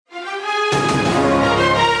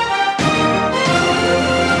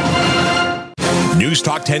News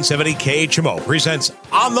Talk 1070 KHMO presents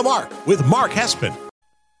On the Mark with Mark Hespin.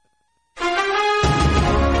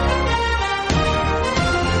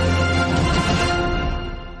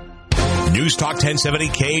 News Talk 1070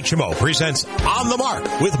 KHMO presents On the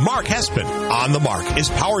Mark with Mark Hespin. On the Mark is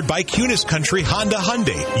powered by Cunis Country Honda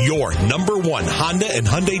Hyundai, your number one Honda and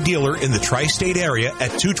Hyundai dealer in the tri-state area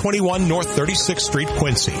at 221 North 36th Street,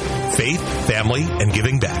 Quincy. Faith, family, and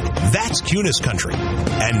giving back. That's Cunis Country.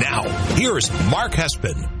 And now, here's Mark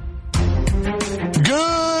Hespin.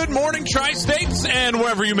 Good morning, Tri-States, and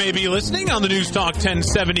wherever you may be listening on the News Talk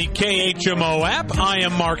 1070 KHMO app. I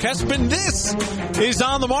am Mark Hespin. This is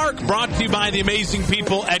On the Mark, brought to you by the amazing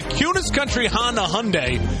people at Cunis Country Honda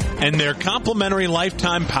Hyundai and their complimentary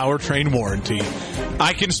lifetime powertrain warranty.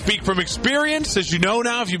 I can speak from experience. As you know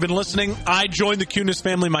now, if you've been listening, I joined the Cunis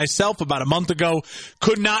family myself about a month ago.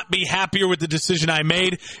 Could not be happier with the decision I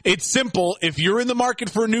made. It's simple. If you're in the market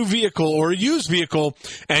for a new vehicle or a used vehicle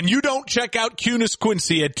and you don't check out Cunis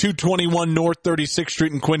Quincy at 221 North 36th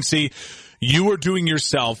Street in Quincy, you are doing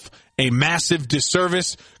yourself a massive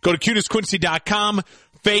disservice. Go to CunisQuincy.com.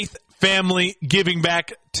 Faith, family, giving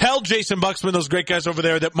back. Tell Jason Buxman, those great guys over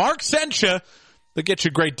there, that Mark sent you. They'll get you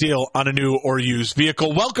a great deal on a new or used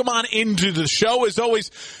vehicle. Welcome on into the show. As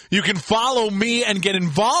always, you can follow me and get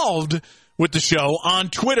involved with the show on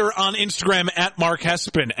Twitter, on Instagram, at Mark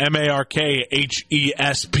Hespin, MarkHespen.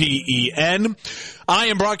 I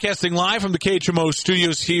am broadcasting live from the KHMO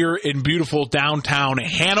studios here in beautiful downtown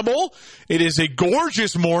Hannibal. It is a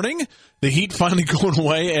gorgeous morning. The heat finally going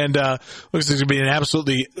away, and looks like it's going to be an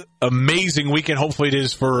absolutely amazing weekend. Hopefully it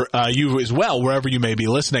is for you as well, wherever you may be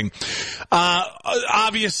listening.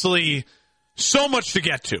 Obviously, so much to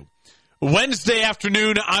get to. Wednesday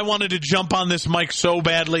afternoon, I wanted to jump on this mic so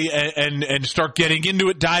badly and start getting into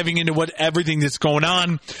it, diving into everything that's going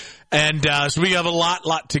on. And so we have a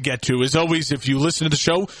lot to get to. As always, if you listen to the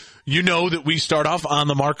show, you know that we start off On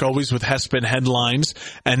the Mark always with Hespin headlines,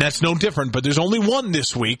 and that's no different, but there's only one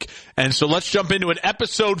this week. And so let's jump into it.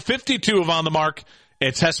 Episode 52 of On the Mark.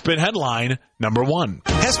 It's Hespin headline number 1.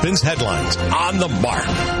 Hespin's headlines On the Mark.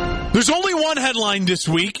 There's only one headline this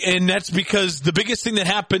week, and that's because the biggest thing that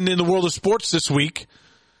happened in the world of sports this week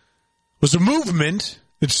was a movement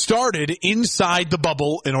that started inside the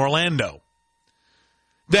bubble in Orlando.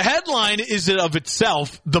 The headline is of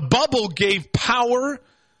itself, the bubble gave power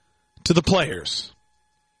to the players,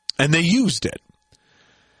 and they used it.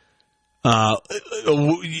 The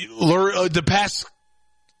past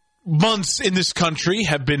months in this country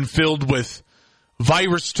have been filled with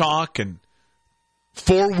virus talk and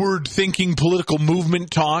forward-thinking political movement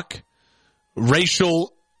talk,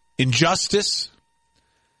 racial injustice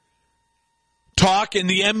talk, and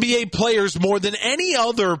the NBA players, more than any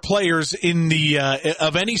other players in the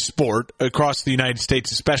of any sport across the United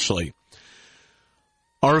States especially,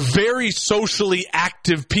 are very socially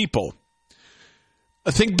active people.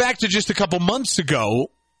 I think back to just a couple months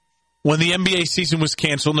ago when the NBA season was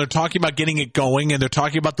canceled, and they're talking about getting it going, and they're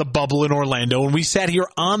talking about the bubble in Orlando, and we sat here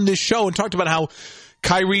on this show and talked about how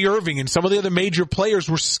Kyrie Irving and some of the other major players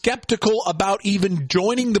were skeptical about even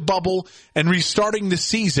joining the bubble and restarting the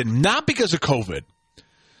season, not because of COVID,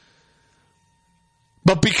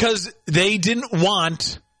 but because they didn't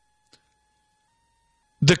want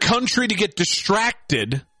the country to get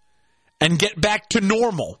distracted and get back to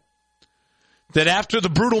normal. That after the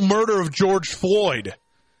brutal murder of George Floyd,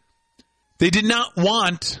 they did not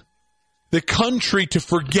want the country to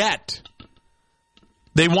forget.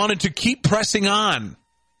 They wanted to keep pressing on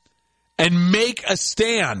and make a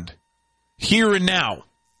stand here and now.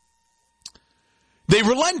 They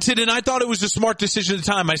relented, and I thought it was a smart decision at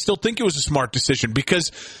the time. I still think it was a smart decision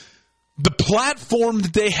because the platform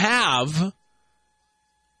that they have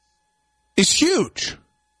is huge.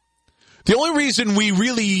 The only reason we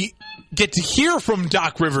really get to hear from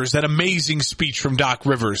Doc Rivers, that amazing speech from Doc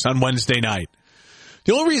Rivers on Wednesday night,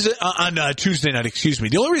 the only reason on Tuesday night,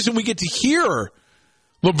 the only reason we get to hear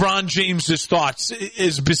LeBron James's thoughts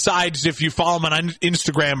is, besides if you follow him on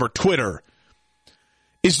Instagram or Twitter,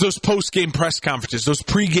 is those post-game press conferences, those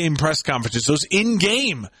pre-game press conferences, those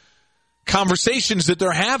in-game conversations that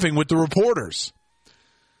they're having with the reporters.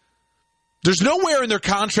 There's nowhere in their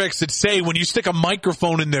contracts that say when you stick a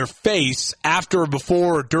microphone in their face after or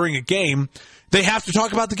before or during a game, they have to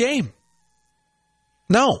talk about the game.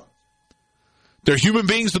 No. They're human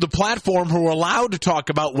beings with a platform who are allowed to talk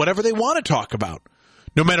about whatever they want to talk about,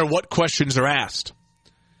 no matter what questions are asked.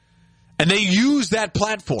 And they use that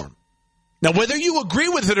platform. Now, whether you agree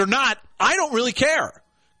with it or not, I don't really care,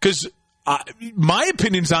 because my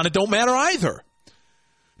opinions on it don't matter either.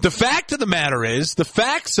 The fact of the matter is, the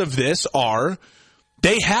facts of this are,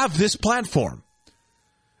 they have this platform.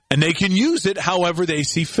 And they can use it however they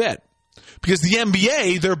see fit. Because the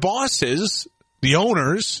NBA, their bosses, the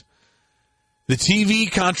owners, the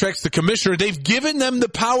TV contracts, the commissioner, they've given them the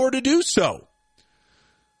power to do so.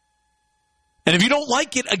 And if you don't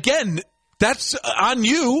like it, again, that's on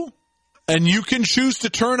you. And you can choose to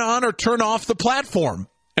turn on or turn off the platform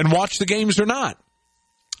and watch the games or not.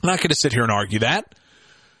 I'm not going to sit here and argue that.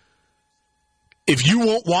 If you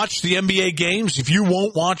won't watch the NBA games, if you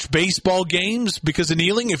won't watch baseball games because of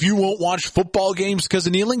kneeling, if you won't watch football games because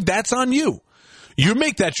of kneeling, that's on you. You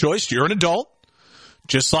make that choice. You're an adult.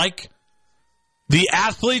 Just like the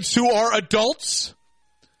athletes who are adults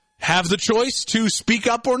have the choice to speak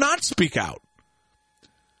up or not speak out.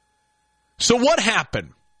 So what happened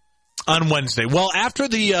on Wednesday? Well, after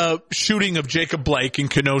the shooting of Jacob Blake in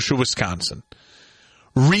Kenosha, Wisconsin,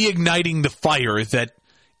 reigniting the fire that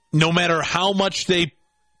no matter how much they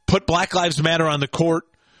put Black Lives Matter on the court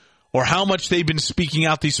or how much they've been speaking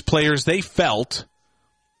out, these players, they felt,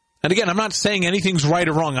 and again, I'm not saying anything's right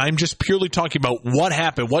or wrong. I'm just purely talking about what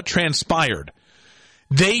happened, what transpired.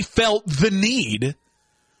 They felt the need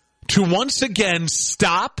to once again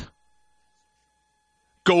stop,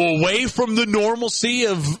 go away from the normalcy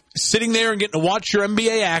of sitting there and getting to watch your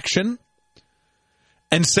NBA action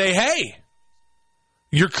and say, hey,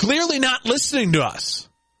 you're clearly not listening to us.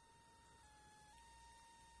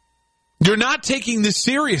 You're not taking this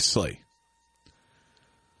seriously.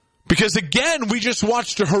 Because, again, we just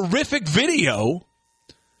watched a horrific video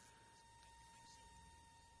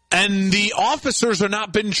and the officers are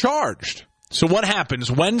not been charged. So what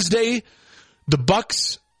happens? Wednesday, the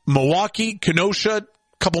Bucks, Milwaukee, Kenosha, a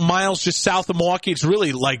couple miles just south of Milwaukee. It's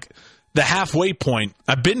really like the halfway point.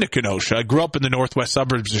 I've been to Kenosha. I grew up in the northwest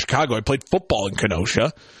suburbs of Chicago. I played football in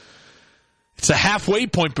Kenosha. It's a halfway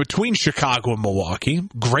point between Chicago and Milwaukee.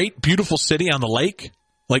 Great, beautiful city on the lake,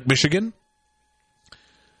 Lake Michigan.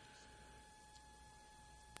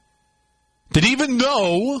 That even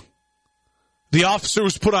though the officer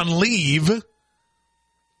was put on leave,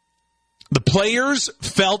 the players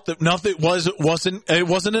felt that nothing it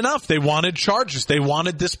wasn't enough. They wanted charges. They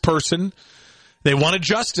wanted this person. They wanted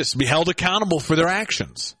justice to be held accountable for their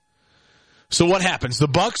actions. So what happens? The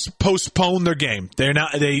Bucks postponed their game. They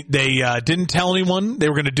didn't tell anyone they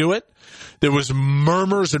were going to do it. There was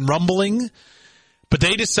murmurs and rumbling, but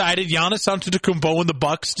they decided. Giannis Antetokounmpo and the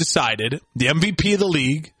Bucks decided, the MVP of the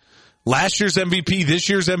league, last year's MVP, this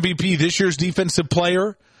year's MVP, this year's defensive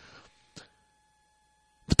player.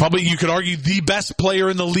 Probably you could argue the best player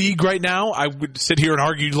in the league right now. I would sit here and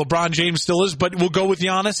argue LeBron James still is, but we'll go with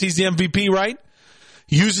Giannis. He's the MVP, right?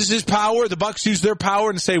 Uses his power. The Bucks use their power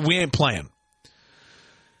and say, we ain't playing.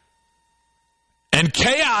 And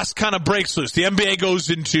chaos kind of breaks loose. The NBA goes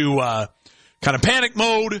into kind of panic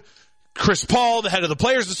mode. Chris Paul, the head of the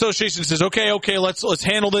Players Association, says, okay, let's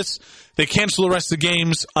handle this. They cancel the rest of the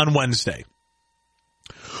games on Wednesday.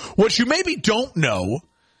 What you maybe don't know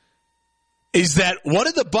is that what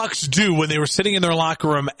did the Bucks do when they were sitting in their locker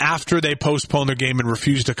room after they postponed their game and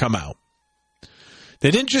refused to come out?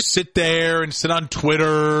 They didn't just sit there and sit on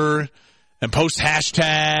Twitter and post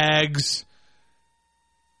hashtags.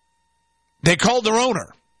 They called their owner.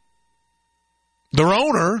 Their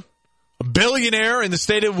owner, a billionaire in the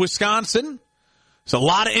state of Wisconsin, has a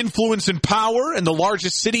lot of influence and power in the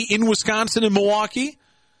largest city in Wisconsin, in Milwaukee.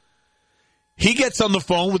 He gets on the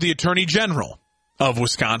phone with the Attorney General of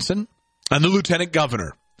Wisconsin and the Lieutenant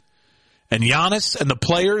Governor. And Giannis and the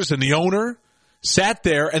players and the owner sat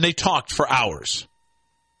there and they talked for hours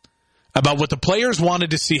about what the players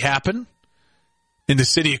wanted to see happen in the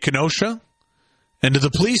city of Kenosha and to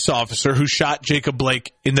the police officer who shot Jacob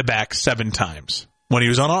Blake in the back 7 times when he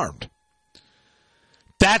was unarmed.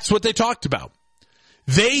 That's what they talked about.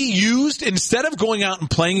 They used, instead of going out and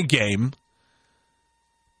playing a game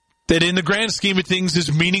that in the grand scheme of things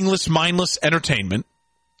is meaningless, mindless entertainment,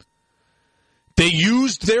 they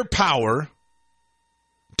used their power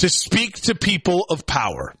to speak to people of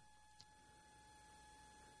power.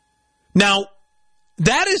 Now,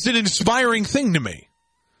 that is an inspiring thing to me.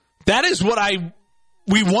 That is what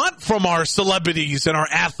we want from our celebrities and our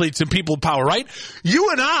athletes and people of power, right? You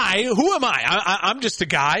and I, who am I? I'm just a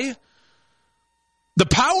guy. The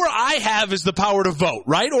power I have is the power to vote,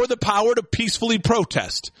 right? Or the power to peacefully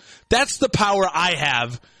protest. That's the power I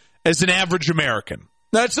have as an average American.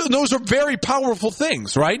 Those are very powerful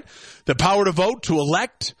things, right? The power to vote, to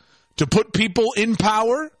elect, to put people in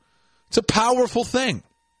power. It's a powerful thing.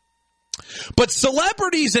 But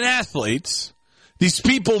celebrities and athletes, these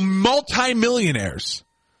people, multimillionaires,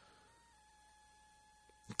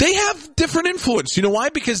 they have different influence. You know why?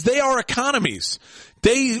 Because they are economies.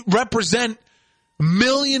 They represent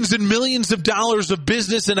millions and millions of dollars of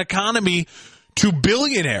business and economy to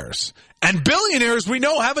billionaires. And billionaires, we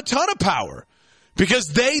know, have a ton of power because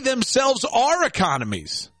they themselves are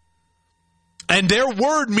economies. And their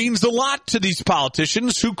word means a lot to these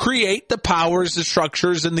politicians who create the powers, the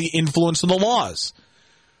structures, and the influence and the laws.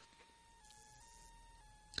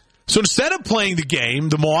 So instead of playing the game,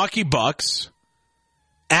 the Milwaukee Bucks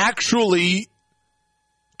actually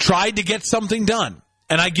tried to get something done.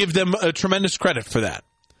 And I give them a tremendous credit for that.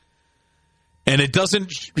 And it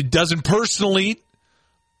doesn't personally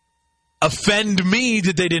offend me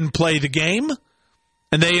that they didn't play the game.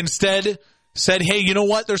 And they instead said, hey, you know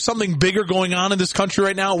what? There's something bigger going on in this country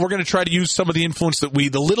right now. We're going to try to use some of the influence that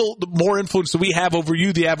the more influence that we have over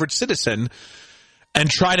you, the average citizen, and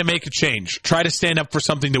try to make a change. Try to stand up for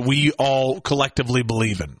something that we all collectively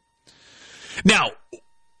believe in. Now,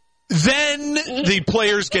 then the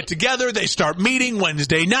players get together. They start meeting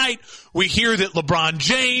Wednesday night. We hear that LeBron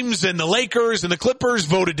James and the Lakers and the Clippers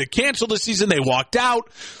voted to cancel the season. They walked out.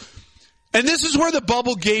 And this is where the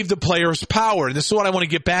bubble gave the players power. And this is what I want to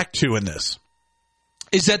get back to in this.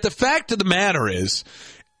 Is that the fact of the matter is,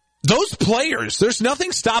 those players, there's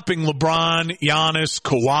nothing stopping LeBron, Giannis,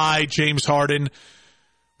 Kawhi, James Harden,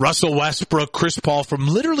 Russell Westbrook, Chris Paul from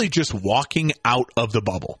literally just walking out of the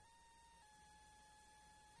bubble.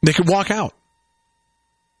 They could walk out.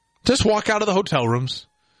 Just walk out of the hotel rooms,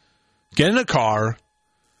 get in a car,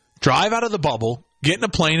 drive out of the bubble, get in a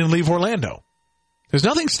plane, and leave Orlando. There's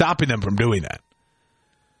nothing stopping them from doing that.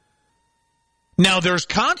 Now, there's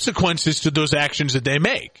consequences to those actions that they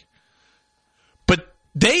make. But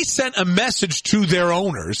they sent a message to their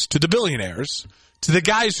owners, to the billionaires, to the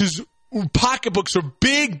guys whose pocketbooks are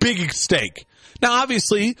big, big at stake. Now,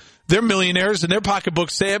 obviously, they're millionaires, and their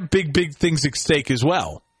pocketbooks, they have big, big things at stake as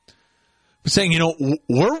well. But saying, you know,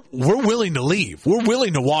 we're willing to leave. We're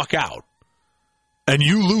willing to walk out. And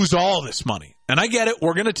you lose all this money. And I get it.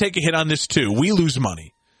 We're going to take a hit on this, too. We lose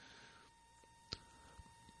money.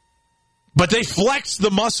 But they flex the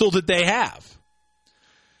muscle that they have.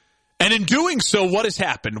 And in doing so, what has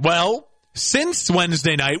happened? Well, since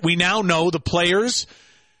Wednesday night, we now know the players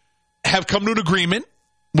have come to an agreement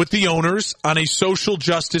with the owners on a social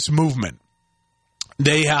justice movement.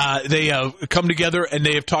 They have come together and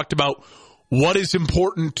they have talked about what is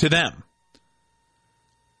important to them.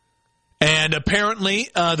 And apparently,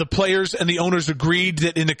 the players and the owners agreed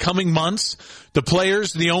that in the coming months, the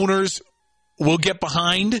players, the owners will get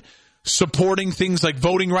behind supporting things like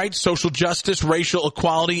voting rights, social justice, racial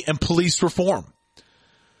equality, and police reform.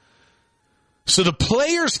 So the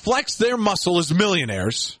players flex their muscle as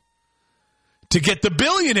millionaires to get the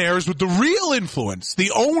billionaires with the real influence,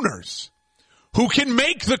 the owners, who can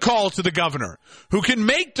make the call to the governor, who can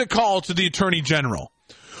make the call to the attorney general,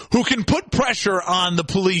 who can put pressure on the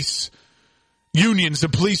police unions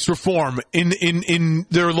and police reform in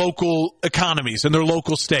their local economies and their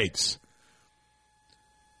local states.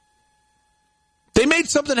 They made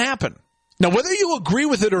something happen. Now, whether you agree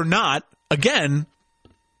with it or not, again,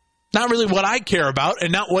 not really what I care about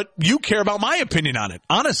and not what you care about my opinion on it.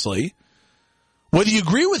 Honestly, whether you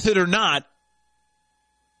agree with it or not,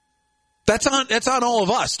 that's on all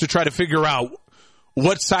of us to try to figure out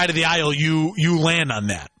what side of the aisle you land on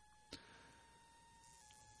that.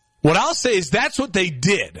 What I'll say is that's what they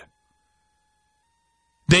did.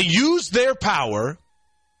 They used their power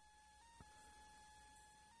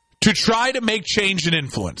to try to make change and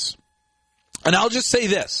influence. And I'll just say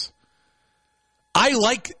this. I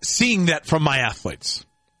like seeing that from my athletes.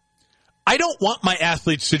 I don't want my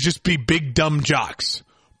athletes to just be big, dumb jocks.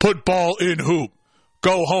 Put ball in hoop.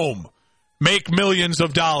 Go home. Make millions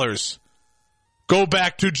of dollars. Go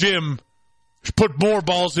back to gym. Put more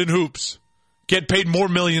balls in hoops. Get paid more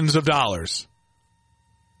millions of dollars.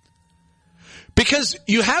 Because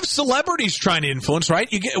you have celebrities trying to influence, right?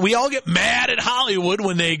 We all get mad at Hollywood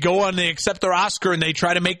when they go on, they accept their Oscar, and they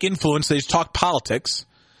try to make influence. They talk politics.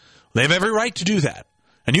 They have every right to do that.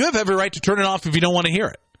 And you have every right to turn it off if you don't want to hear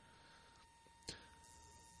it.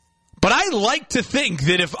 But I like to think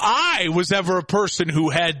that if I was ever a person who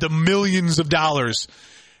had the millions of dollars,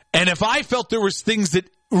 and if I felt there was things that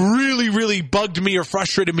really, really bugged me or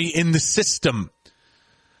frustrated me in the system,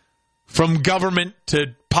 from government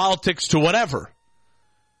to politics to whatever,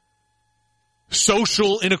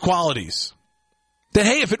 social inequalities, that,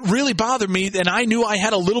 hey, if it really bothered me, then I knew I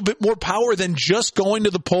had a little bit more power than just going to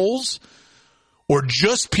the polls or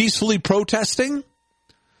just peacefully protesting,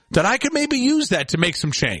 that I could maybe use that to make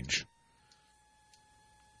some change.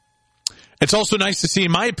 It's also nice to see,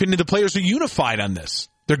 in my opinion, the players are unified on this.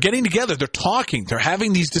 They're getting together. They're talking. They're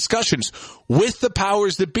having these discussions with the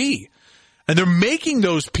powers that be. And they're making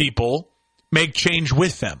those people make change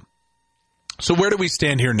with them. So where do we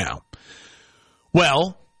stand here now?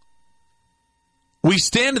 Well, we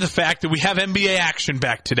stand to the fact that we have NBA action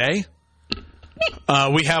back today.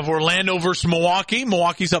 We have Orlando versus Milwaukee.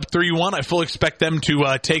 Milwaukee's up 3-1. I fully expect them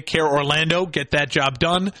to take care of Orlando, get that job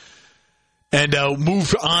done, and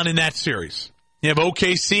move on in that series. You have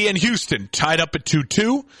OKC and Houston tied up at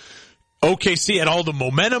 2-2. OKC had all the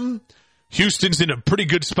momentum. Houston's in a pretty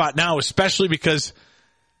good spot now, especially because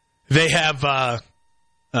they have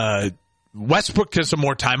Westbrook has some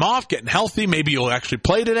more time off, getting healthy. Maybe he'll actually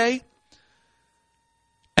play today.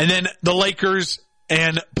 And then the Lakers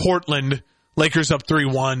and Portland. Lakers up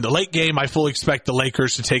 3-1. The late game, I fully expect the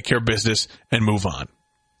Lakers to take care of business and move on.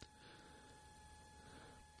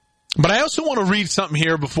 But I also want to read something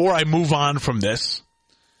here before I move on from this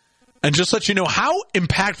and just let you know how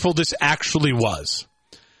impactful this actually was.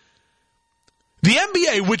 The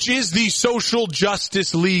NBA, which is the social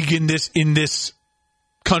justice league in this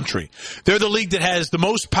country, they're the league that has the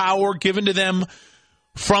most power given to them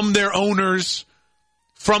from their owners,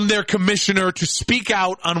 from their commissioner to speak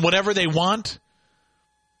out on whatever they want,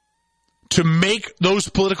 to make those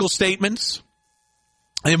political statements.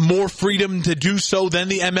 They have more freedom to do so than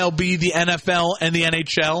the MLB, the NFL, and the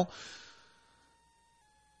NHL.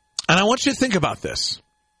 And I want you to think about this.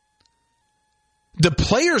 The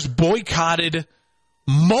players boycotted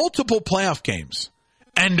multiple playoff games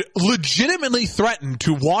and legitimately threatened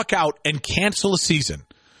to walk out and cancel a season,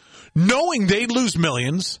 knowing they'd lose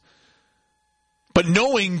millions, but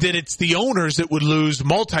knowing that it's the owners that would lose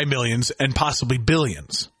multi-millions and possibly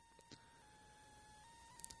billions.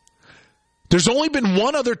 There's only been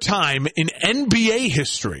one other time in NBA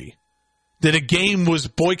history that a game was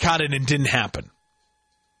boycotted and didn't happen.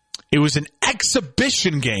 It was an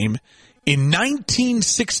exhibition game in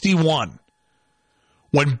 1961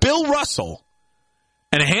 when Bill Russell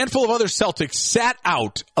and a handful of other Celtics sat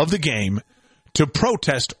out of the game to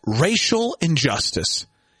protest racial injustice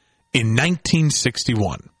in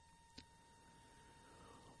 1961.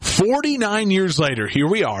 49 years later, here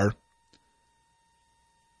we are,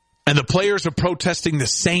 and the players are protesting the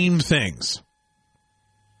same things.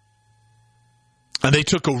 And they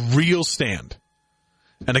took a real stand.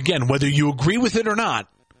 And again, whether you agree with it or not,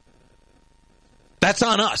 that's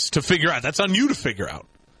on us to figure out. That's on you to figure out.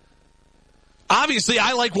 Obviously,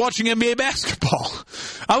 I like watching NBA basketball.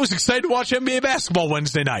 I was excited to watch NBA basketball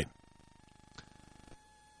Wednesday night.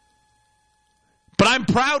 But I'm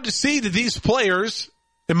proud to see that these players,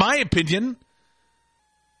 in my opinion,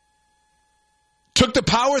 took the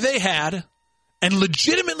power they had and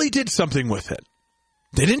legitimately did something with it.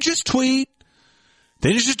 They didn't just tweet. They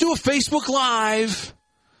didn't just do a Facebook Live.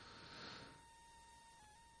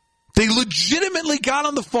 They legitimately got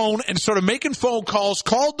on the phone and started making phone calls,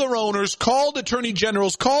 called their owners, called attorney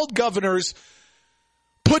generals, called governors,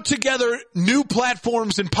 put together new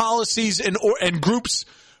platforms and policies and groups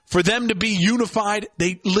for them to be unified.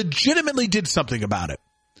 They legitimately did something about it.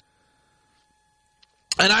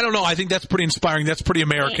 And I don't know, I think that's pretty inspiring. That's pretty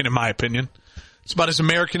American in my opinion. It's about as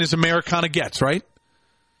American as Americana gets, right?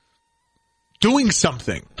 Doing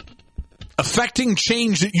something. Affecting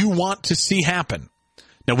change that you want to see happen.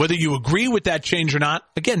 Now, whether you agree with that change or not,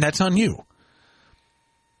 again, that's on you.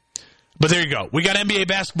 But there you go. We got NBA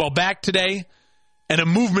basketball back today, and a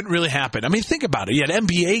movement really happened. I mean, think about it. You had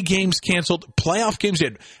NBA games canceled, playoff games.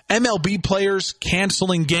 You had MLB players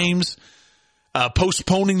canceling games,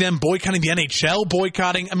 postponing them, boycotting the NHL,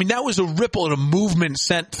 boycotting. I mean, that was a ripple and a movement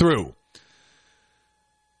sent through.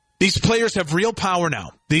 These players have real power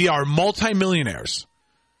now. They are multimillionaires.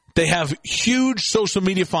 They have huge social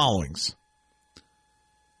media followings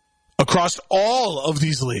across all of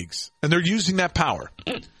these leagues, and they're using that power.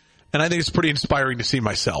 And I think it's pretty inspiring to see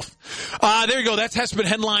myself. There you go. That's Hespin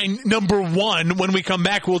headline number one. When we come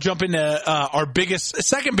back, we'll jump into our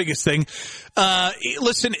second biggest thing.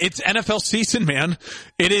 Listen, it's NFL season, man.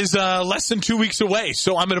 It is less than 2 weeks away.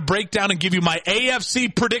 So I'm going to break down and give you my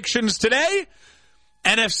AFC predictions today,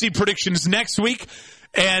 NFC predictions next week,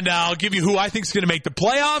 and I'll give you who I think is going to make the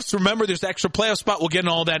playoffs. Remember, there's the extra playoff spot. We'll get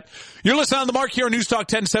into all that. You're listening on the Mark here on News Talk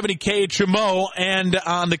 1070 KHMO and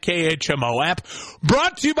on the KHMO app.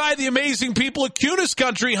 Brought to you by the amazing people at Cunis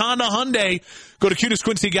Country Honda Hyundai. Go to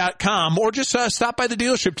CunisQuincy.com or just stop by the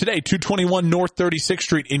dealership today, 221 North 36th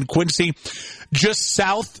Street in Quincy, just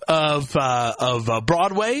south of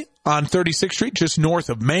Broadway on 36th Street, just north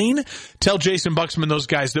of Maine. Tell Jason Buxman, those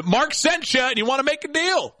guys, that Mark sent you and you want to make a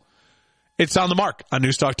deal. It's on the Mark on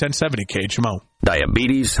News Talk 1070 KHMO.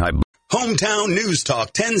 Diabetes, Hometown News Talk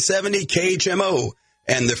 1070 KHMO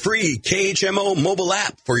and the free KHMO mobile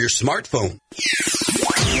app for your smartphone.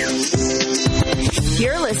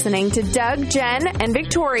 You're listening to Doug, Jen, and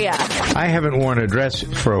Victoria. I haven't worn a dress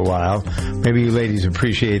for a while. Maybe you ladies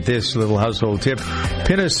appreciate this little household tip.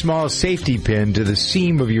 Pin a small safety pin to the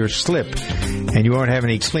seam of your slip, and you won't have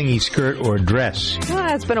any clingy skirt or dress.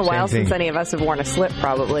 Well, it's been a while since any of us have worn a slip,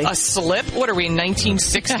 probably. A slip? What are we, in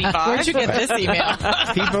 1965? Where'd you get this email?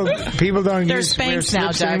 People don't They're use wear Spanx now,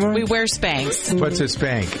 slips Doug. anymore? We wear Spanx. What's a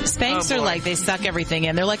Spank? Spanx are like, they suck everything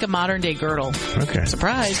in. They're like a modern-day girdle. Okay.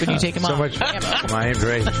 Surprise when you take them So off. much my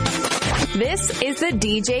right. This is the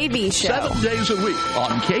DJV Show. 7 days a week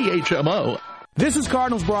on KHMO. This is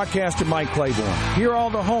Cardinals broadcaster Mike Claiborne. Hear all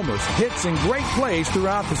the homers, hits, and great plays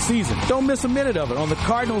throughout the season. Don't miss a minute of it on the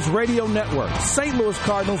Cardinals Radio Network. St. Louis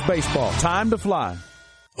Cardinals baseball. Time to fly.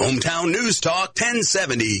 Hometown News Talk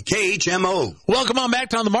 1070 KHMO. Welcome on back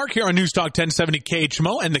to On the Mark here on News Talk 1070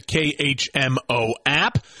 KHMO and the KHMO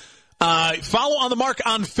app. Follow On the Mark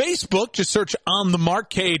on Facebook. Just search On the Mark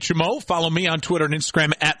KHMO. Follow me on Twitter and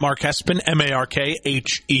Instagram at Mark Hespen, MarkHespen.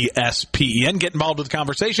 Get involved with the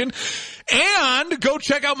conversation. And go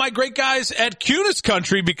check out my great guys at Cunis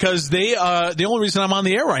Country, because they, the only reason I'm on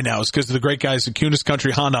the air right now is because of the great guys at Cunis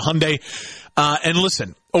Country Honda Hyundai. And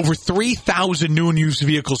listen, over 3,000 new and used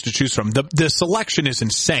vehicles to choose from. The selection is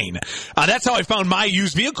insane. That's how I found my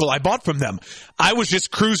used vehicle I bought from them. I was just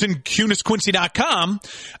cruising CunisQuincy.com,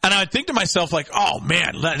 and I'd think to myself, like, oh,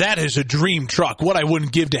 man, that is a dream truck. What I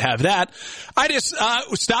wouldn't give to have that. I just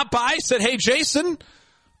stopped by, said, hey, Jason,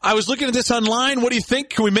 I was looking at this online. What do you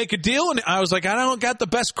think? Can we make a deal? And I was like, I don't got the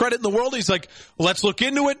best credit in the world. He's like, let's look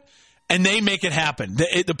into it. And they make it happen.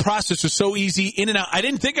 The process was so easy, in and out. I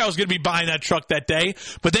didn't think I was going to be buying that truck that day,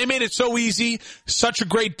 but they made it so easy. Such a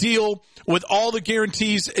great deal with all the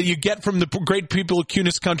guarantees you get from the great people of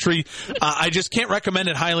Cunis Country. I just can't recommend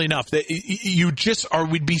it highly enough. You just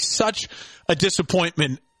would be such a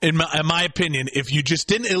disappointment, in my opinion, if you just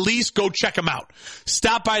didn't at least go check them out.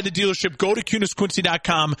 Stop by the dealership. Go to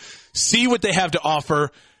CunisQuincy.com. See what they have to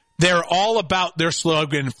offer. They're all about their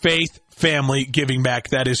slogan, faith, family, giving back.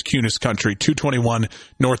 That is Cunis Country, 221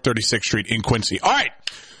 North 36th Street in Quincy. All right.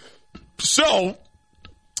 So,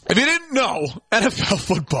 if you didn't know, NFL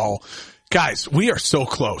football, guys, we are so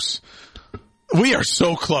close. We are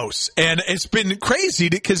so close. And it's been crazy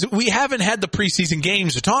because we haven't had the preseason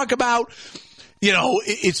games to talk about. You know,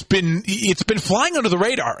 it's been flying under the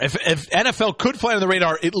radar. If NFL could fly under the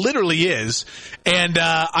radar, it literally is. And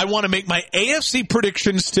I want to make my AFC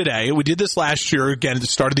predictions today. We did this last year, again, at the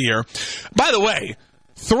start of the year. By the way,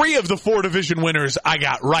 3 of the 4 division winners I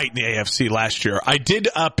got right in the AFC last year. I did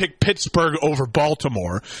pick Pittsburgh over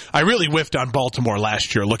Baltimore. I really whiffed on Baltimore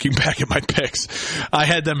last year, looking back at my picks. I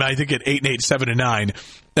had them, I think, at 8-8, 7-9.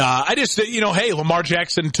 I just, hey, Lamar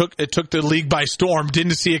Jackson took the league by storm.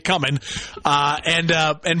 Didn't see it coming. And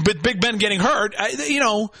with Big Ben getting hurt, I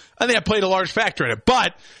think I played a large factor in it.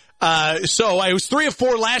 But, so I was 3 of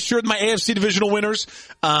 4 last year with my AFC divisional winners.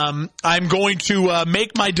 I'm going to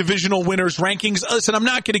make my divisional winners rankings. Listen, I'm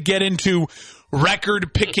not going to get into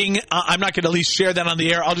record picking. I'm not going to at least share that on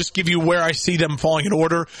the air. I'll just give you where I see them falling in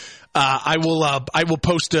order. I will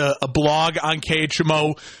post a blog on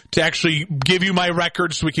KHMO to actually give you my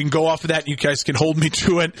records so we can go off of that and you guys can hold me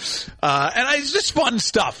to it. It's just fun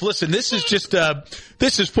stuff. Listen, this is just,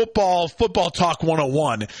 this is football talk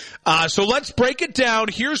 101. So let's break it down.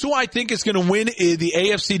 Here's who I think is going to win the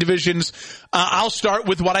AFC divisions. I'll start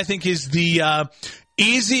with what I think is the,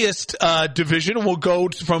 easiest division. We'll go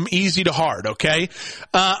from easy to hard, okay?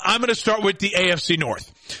 I'm going to start with the AFC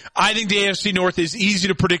North. I think the AFC North is easy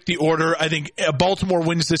to predict the order. I think Baltimore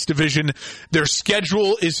wins this division. Their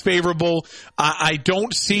schedule is favorable. I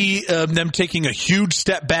don't see them taking a huge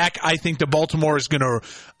step back. I think the Baltimore is going to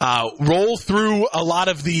roll through a lot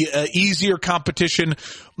of the easier competition.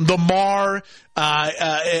 Lamar,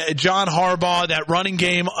 John Harbaugh, that running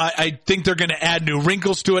game, I think they're going to add new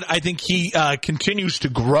wrinkles to it. I think he continues to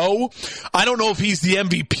grow. I don't know if he's the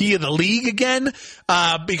MVP of the league again,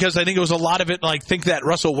 because I think it was a lot of it, like, think that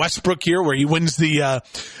Russell Westbrook year where he wins the,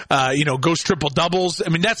 goes triple doubles. I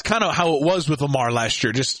mean, that's kind of how it was with Lamar last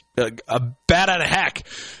year. Just a bat out of heck.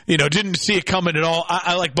 Didn't see it coming at all.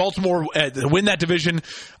 I like Baltimore to win that division,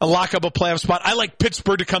 lock up a playoff spot. I like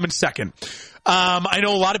Pittsburgh to come in second. I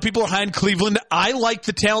know a lot of people are high in Cleveland. I like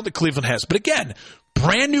the talent that Cleveland has. But again,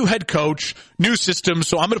 brand new head coach, new system,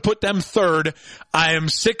 so I'm going to put them third. I am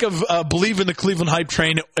sick of believing the Cleveland hype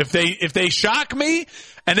train. If they shock me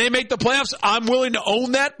and they make the playoffs, I'm willing to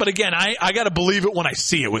own that. But again, I got to believe it when I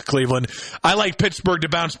see it with Cleveland. I like Pittsburgh to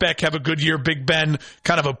bounce back, have a good year. Big Ben,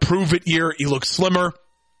 kind of a prove-it year. He looks slimmer.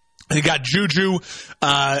 They got Juju.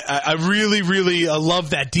 I really, really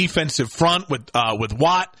love that defensive front with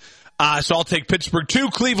Watt. So I'll take Pittsburgh 2,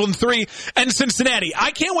 Cleveland 3, and Cincinnati.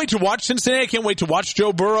 I can't wait to watch Cincinnati. I can't wait to watch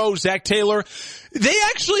Joe Burrow, Zach Taylor. They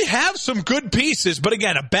actually have some good pieces, but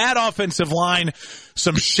again, a bad offensive line,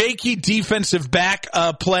 some shaky defensive back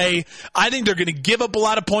play. I think they're going to give up a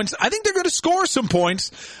lot of points. I think they're going to score some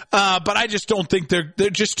points, but I just don't think they're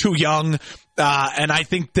just too young. And I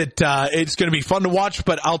think that it's going to be fun to watch,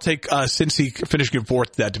 but I'll take Cincy finishing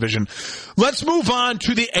fourth that division. Let's move on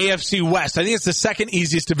to the AFC West. I think it's the second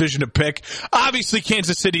easiest division to pick. Obviously,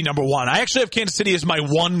 Kansas City, number one. I actually have Kansas City as my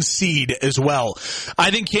 1 seed as well.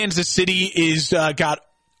 I think Kansas City is got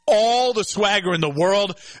all the swagger in the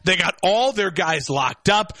world. They got all their guys locked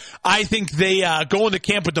up. I think they go into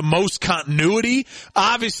camp with the most continuity.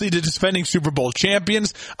 Obviously, the defending Super Bowl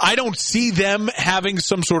champions. I don't see them having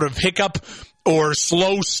some sort of hiccup or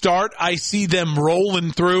slow start. I see them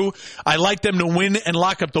rolling through. I like them to win and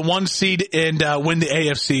lock up the 1 seed and win the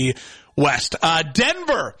AFC West.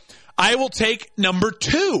 Denver, I will take number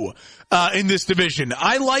 2. In this division.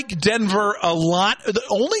 I like Denver a lot. The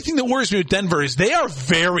only thing that worries me with Denver is they are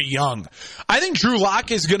very young. I think Drew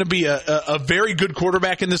Lock is going to be a very good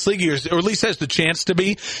quarterback in this league, or at least has the chance to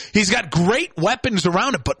be. He's got great weapons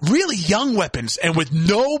around him, but really young weapons. And with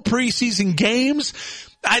no preseason games,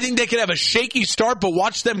 I think they could have a shaky start, but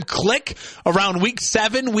watch them click around week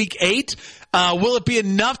 7, week 8. Will it be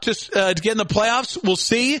enough to get in the playoffs? We'll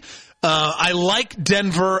see. I like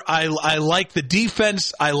Denver. I like the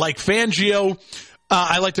defense. I like Fangio.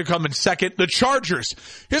 I like to come in second. The Chargers.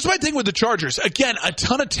 Here's my thing with the Chargers. Again, a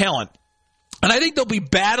ton of talent. And I think they'll be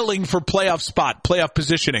battling for playoff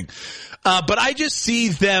positioning. But I just see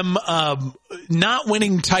them not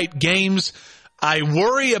winning tight games. I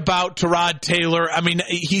worry about Tyrod Taylor. I mean,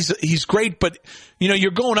 he's great, but you're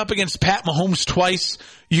going up against Pat Mahomes twice.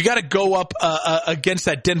 You got to go up against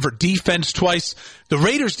that Denver defense twice. The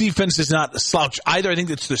Raiders defense is not a slouch either. I think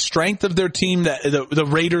it's the strength of their team, the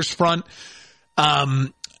Raiders front.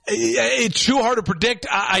 It's too hard to predict.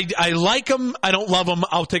 I like them. I don't love them.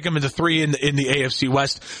 I'll take them into 3 in the AFC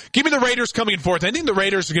West. Give me the Raiders coming in fourth. I think the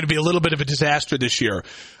Raiders are going to be a little bit of a disaster this year.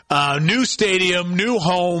 New stadium, new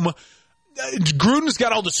home. Gruden's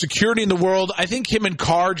got all the security in the world. I think him and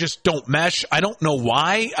Carr just don't mesh. I don't know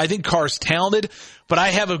why. I think Carr's talented, but I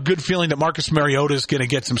have a good feeling that Marcus Mariota is going to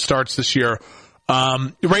get some starts this year.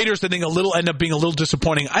 Raiders, I think, end up being a little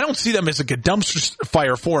disappointing. I don't see them as like a dumpster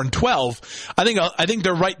fire 4-12. I think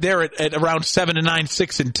they're right there at around 7-9,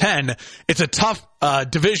 6-10. It's a tough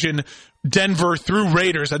division. Denver through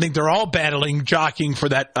Raiders. I think they're all jockeying for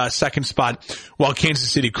that second spot while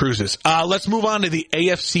Kansas City cruises. Let's move on to the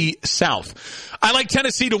AFC South. I like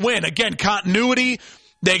Tennessee to win. Again, continuity.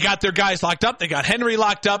 They got their guys locked up. They got Henry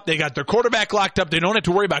locked up. They got their quarterback locked up. They don't have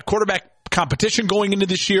to worry about quarterback competition going into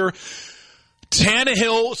this year.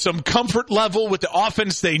 Tannehill, some comfort level with the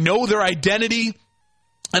offense. They know their identity.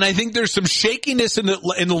 And I think there's some shakiness in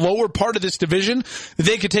the lower part of this division that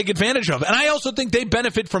they could take advantage of. And I also think they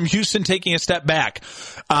benefit from Houston taking a step back,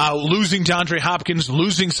 losing DeAndre Hopkins,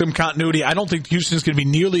 losing some continuity. I don't think Houston's going to be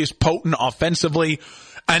nearly as potent offensively,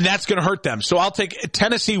 and that's going to hurt them. So I'll take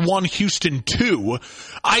Tennessee 1, Houston 2.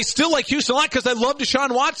 I still like Houston a lot because I love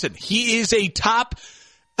Deshaun Watson. He is a top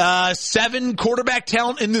 7 quarterback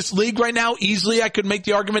talent in this league right now. Easily, I could make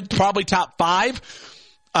the argument probably top 5.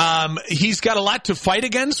 He's got a lot to fight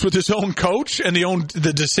against with his own coach and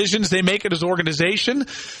the decisions they make at his organization.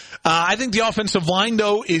 I think the offensive line,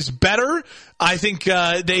 though, is better. I think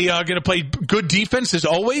they are going to play good defense, as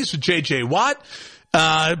always, with J.J. Watt.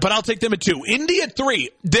 But I'll take them at 2. Indy at 3.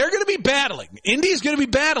 They're going to be battling. Indy's going to be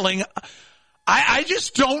battling. I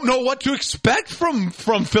just don't know what to expect from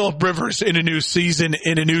Phillip Rivers in a new season,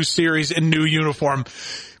 in a new series, in a new uniform.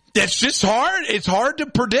 It's just hard. It's hard to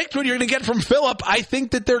predict what you're going to get from Phillip. I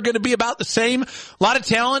think that they're going to be about the same. A lot of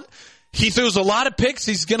talent. He throws a lot of picks.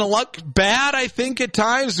 He's going to look bad, I think, at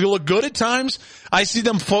times. He'll look good at times. I see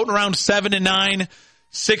them floating around 7-9,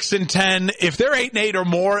 6-10. If they're 8-8 or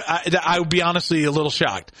more, I would be honestly a little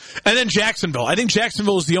shocked. And then Jacksonville. I think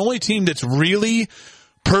Jacksonville is the only team that's really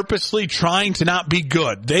purposely trying to not be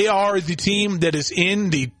good. They are the team that is in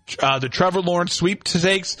the Trevor Lawrence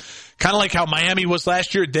sweepstakes, kind of like how Miami was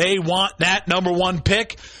last year. They want that number 1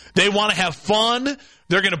 pick. They want to have fun.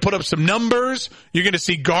 They're going to put up some numbers. You're going to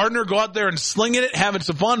see Gardner go out there and slinging it, having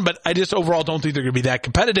some fun, but I just overall don't think they're going to be that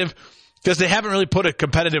competitive because they haven't really put a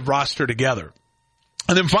competitive roster together.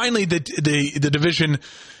 And then finally, the division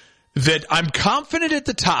that I'm confident at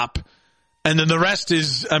the top, and then the rest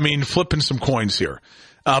is, flipping some coins here.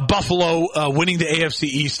 Buffalo winning the AFC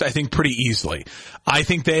East, I think, pretty easily. I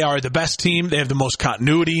think they are the best team. They have the most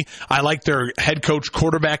continuity. I like their head coach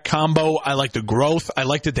quarterback combo. I like the growth. I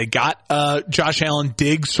like that they got Josh Allen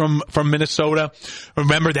Diggs from Minnesota.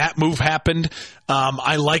 Remember that move happened.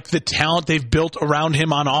 I like the talent they've built around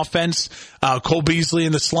him on offense. Cole Beasley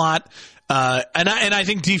in the slot. And I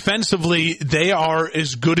think defensively they are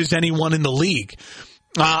as good as anyone in the league.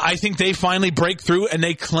 I think they finally break through and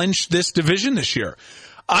they clinch this division this year.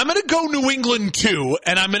 I'm going to go New England too,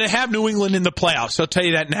 and I'm going to have New England in the playoffs. I'll tell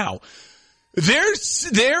you that now. Their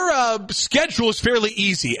schedule is fairly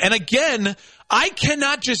easy. And again, I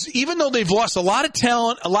cannot even though they've lost a lot of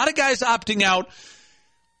talent, a lot of guys opting out,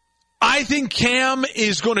 I think Cam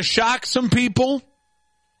is going to shock some people.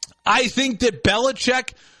 I think that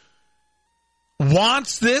Belichick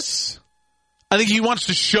wants this. I think he wants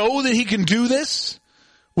to show that he can do this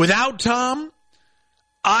without Tom.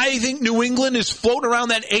 I think New England is floating around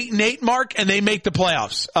that 8-8 mark, and they make the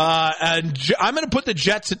playoffs. And I'm going to put the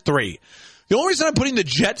Jets at 3. The only reason I'm putting the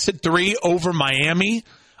Jets at 3 over Miami,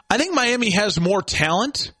 I think Miami has more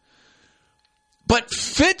talent. But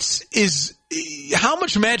Fitz is – how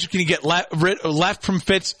much magic can you get left from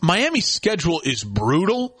Fitz? Miami's schedule is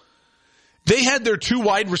brutal. They had their 2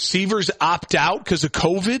 wide receivers opt out because of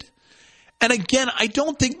COVID. And again, I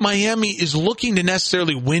don't think Miami is looking to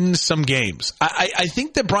necessarily win some games. I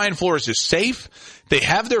think that Brian Flores is safe. They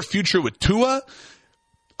have their future with Tua.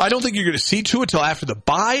 I don't think you're going to see Tua until after the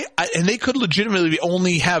bye. And they could legitimately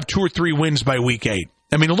only have 2 or 3 wins by week 8.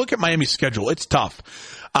 I mean, look at Miami's schedule. It's tough.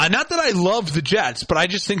 Not that I love the Jets, but I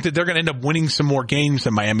just think that they're going to end up winning some more games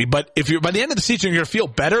than Miami. But if you're by the end of the season, you're going to feel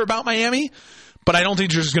better about Miami. But I don't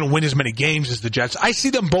think they're just going to win as many games as the Jets. I see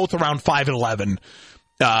them both around 5-11.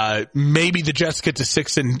 Maybe the Jets get to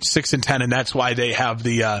 6-10, and that's why they have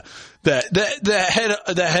the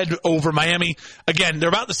head over Miami. Again, they're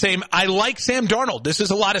about the same. I like Sam Darnold. This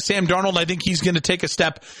is a lot of Sam Darnold. I think he's going to take a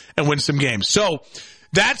step and win some games. So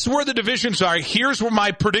that's where the divisions are. Here's where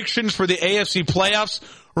my predictions for the AFC playoffs.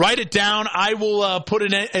 Write it down. I will put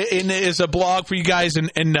it in as a blog for you guys,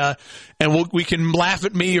 and we can laugh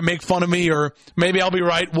at me or make fun of me, or maybe I'll be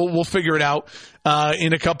right. We'll figure it out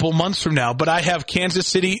in a couple months from now. But I have Kansas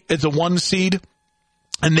City as a 1 seed,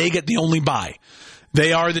 and they get the only bye.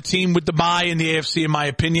 They are the team with the bye in the AFC, in my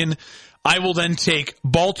opinion. I will then take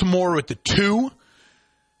Baltimore with the 2,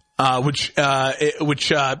 which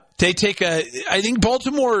they take I think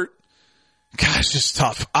Baltimore. Gosh, it's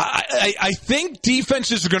tough. I think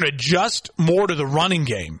defenses are going to adjust more to the running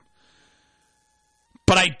game.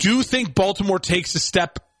 But I do think Baltimore takes a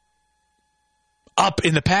step up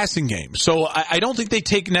in the passing game. So I don't think they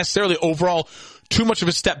take necessarily overall too much of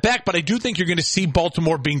a step back, but I do think you're going to see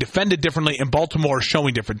Baltimore being defended differently and Baltimore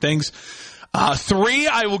showing different things. 3,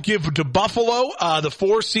 I will give to Buffalo. The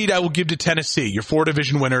 4 seed, I will give to Tennessee, your 4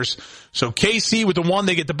 division winners. So KC with the 1,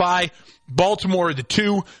 they get the bye. Baltimore the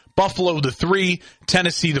 2, Buffalo the 3,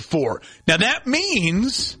 Tennessee the 4. Now that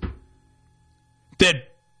means that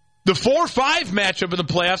the 4-5 matchup in the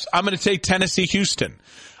playoffs, I'm going to take Tennessee-Houston.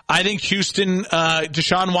 I think Houston,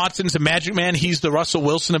 Deshaun Watson's a magic man. He's the Russell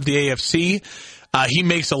Wilson of the AFC. He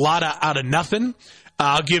makes a lot out of nothing.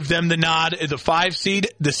 I'll give them the nod at the 5 seed.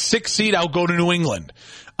 The 6 seed, I'll go to New England.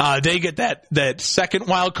 They get that second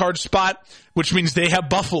wild card spot, which means they have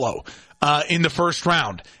Buffalo in the first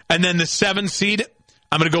round. And then the 7 seed,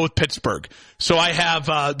 I'm going to go with Pittsburgh. So I have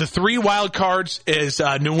the 3 wild cards is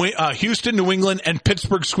Houston, New England, and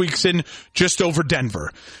Pittsburgh squeaks in just over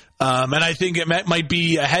Denver. And I think it might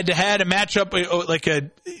be a head-to-head, a matchup,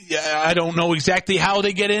 I don't know exactly how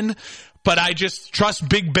they get in, but I just trust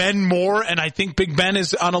Big Ben more, and I think Big Ben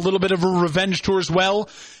is on a little bit of a revenge tour as well,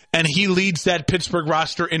 and he leads that Pittsburgh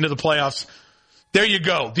roster into the playoffs. There you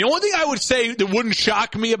go. The only thing I would say that wouldn't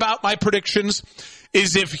shock me about my predictions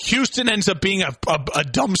is if Houston ends up being a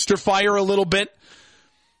dumpster fire a little bit.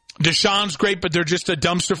 Deshaun's great, but they're just a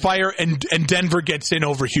dumpster fire, and Denver gets in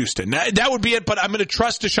over Houston. That would be it, but I'm going to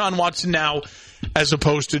trust Deshaun Watson now as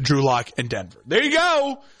opposed to Drew Lock and Denver. There you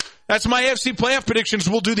go. That's my AFC playoff predictions.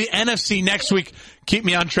 We'll do the NFC next week. Keep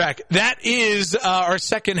me on track. That is our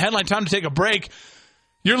second headline. Time to take a break.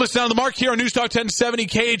 You're listening on The Mark here on News Talk 1070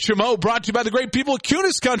 KHMO, brought to you by the great people of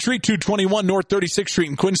Cunis Country, 221 North 36th Street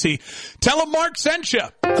in Quincy. Tell them Mark sent you.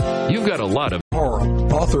 You've got a lot of...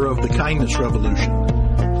 Author of The Kindness Revolution.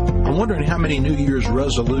 I'm wondering how many New Year's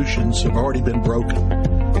resolutions have already been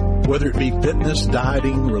broken. Whether it be fitness,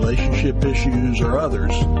 dieting, relationship issues, or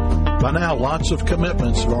others, by now lots of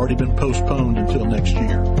commitments have already been postponed until next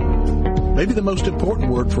year. Maybe the most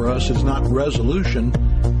important word for us is not resolution,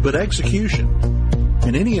 but execution.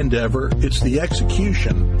 In any endeavor, it's the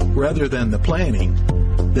execution, rather than the planning,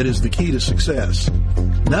 that is the key to success.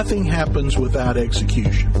 Nothing happens without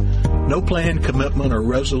execution. No plan, commitment, or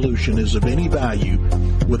resolution is of any value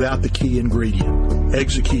without the key ingredient,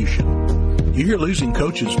 execution. You hear losing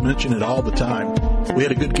coaches mention it all the time. We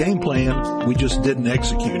had a good game plan, we just didn't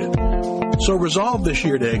execute it. So resolve this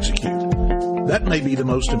year to execute. That may be the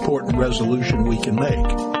most important resolution we can make.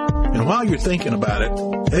 And while you're thinking about it,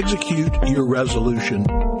 execute your resolution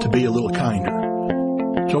to be a little kinder.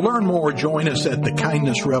 To learn more, join us at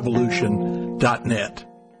thekindnessrevolution.net.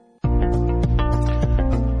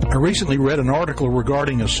 I recently read an article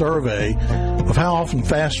regarding a survey of how often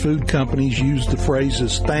fast food companies use the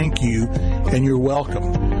phrases thank you and you're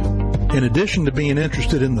welcome. In addition to being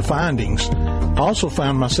interested in the findings, I also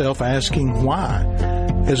found myself asking why.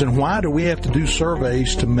 As in, why do we have to do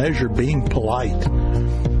surveys to measure being polite?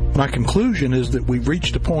 My conclusion is that we've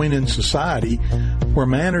reached a point in society where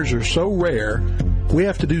manners are so rare, we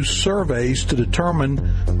have to do surveys to determine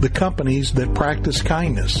the companies that practice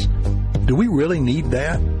kindness. Do we really need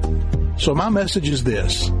that? So my message is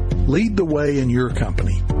this: lead the way in your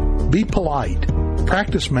company. Be polite.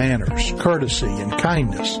 Practice manners, courtesy, and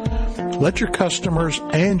kindness. Let your customers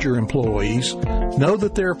and your employees know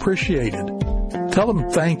that they're appreciated. Tell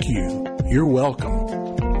them thank you, you're welcome,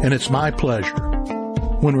 and it's my pleasure.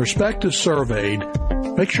 When respect is surveyed,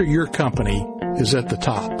 make sure your company is at the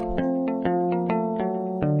top.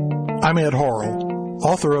 I'm Ed Harrell,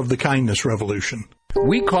 author of The Kindness Revolution.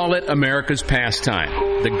 We call it America's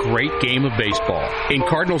pastime, the great game of baseball. In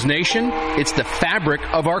Cardinals Nation, it's the fabric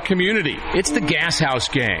of our community. It's the Gas House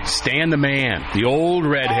Gang, Stan the Man, the old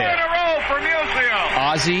redhead,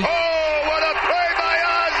 Ozzie, what a play by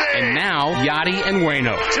Ozzie! And now Yachty and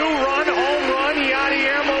Waino. 2-run home run, Yachty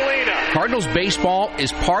and Molina. Cardinals baseball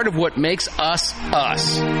is part of what makes us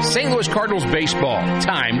us. St. Louis Cardinals baseball,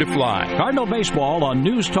 time to fly. Cardinal baseball on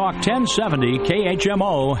News Talk 1070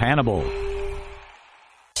 KHMO Hannibal.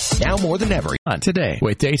 Now more than ever on today,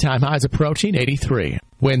 with daytime highs approaching 83.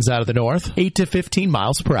 Winds out of the north, 8 to 15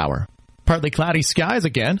 miles per hour. Partly cloudy skies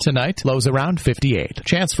again tonight, lows around 58.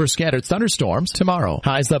 Chance for scattered thunderstorms tomorrow.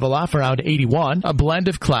 Highs level off around 81, a blend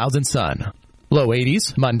of clouds and sun. Low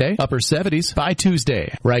 80s Monday, upper 70s by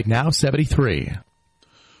Tuesday. Right now, 73.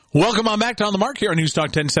 Welcome on back to On the Mark here on News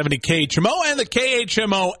Talk 1070 KHMO and the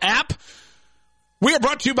KHMO app. We are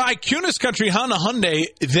brought to you by Kunis Country Honda Hyundai.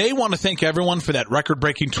 They want to thank everyone for that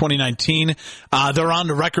record-breaking 2019. They're on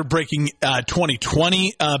the record-breaking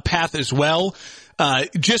 2020 path as well.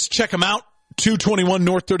 Just check them out. 221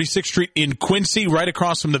 North 36th Street in Quincy, right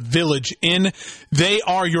across from the Village Inn. They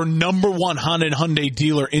are your number one Honda and Hyundai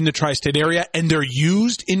dealer in the tri-state area, and their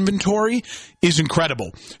used inventory is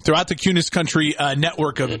incredible. Throughout the Kunis Country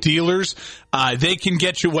network of dealers, they can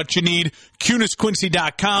get you what you need.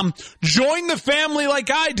 KunisQuincy.com. Join the family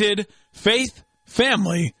like I did. Faith,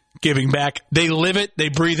 family, giving back. They live it. They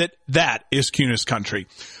breathe it. That is Kunis Country.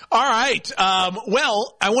 All right.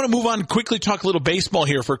 Well, I want to move on and quickly talk a little baseball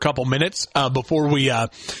here for a couple minutes before we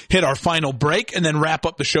hit our final break, and then wrap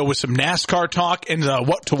up the show with some NASCAR talk and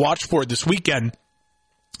what to watch for this weekend.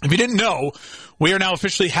 If you didn't know, we are now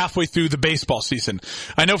officially halfway through the baseball season.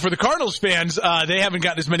 I know for the Cardinals fans, they haven't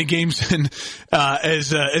gotten as many games in,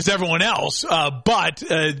 as everyone else, but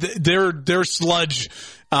their sludge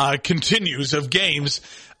continues of games.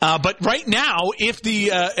 But right now,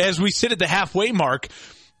 as we sit at the halfway mark,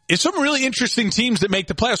 it's some really interesting teams that make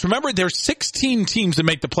the playoffs. Remember, there's 16 teams that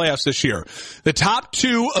make the playoffs this year. The top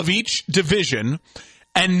two of each division,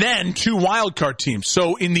 and then 2 wildcard teams.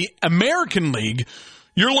 So in the American League,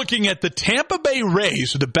 you're looking at the Tampa Bay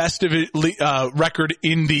Rays, the best record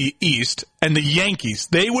in the East, and the Yankees.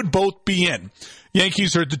 They would both be in.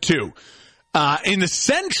 Yankees are the 2. In the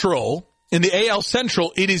Central, in the AL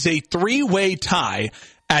Central, it is a 3-way tie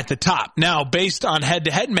at the top. Now, based on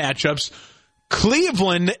head-to-head matchups,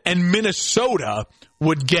 Cleveland and Minnesota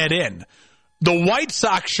would get in. The White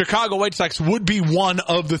Sox, Chicago White Sox, would be one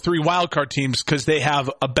of the 3 wildcard teams because they have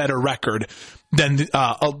a better record than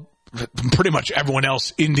pretty much everyone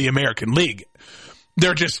else in the American League.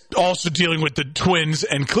 They're just also dealing with the Twins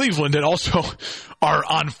and Cleveland that also are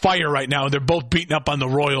on fire right now. They're both beating up on the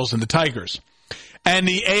Royals and the Tigers. And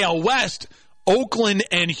the AL West, Oakland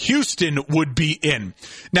and Houston would be in.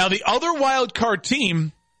 Now, the other wildcard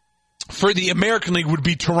team for the American League would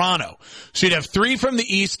be Toronto. So you'd have 3 from the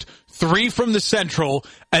East, 3 from the Central,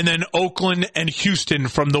 and then Oakland and Houston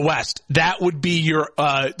from the West. That would be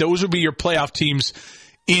those would be your playoff teams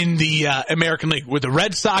in the American League, with the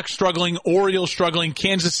Red Sox struggling, Orioles struggling,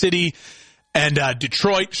 Kansas City and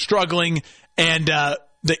Detroit struggling, and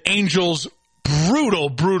the Angels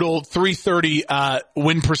brutal 330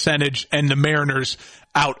 win percentage, and the Mariners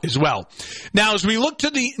out as well. Now, as we look to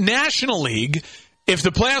the National League, if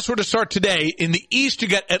the playoffs were to start today, in the East, you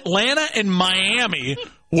got Atlanta and Miami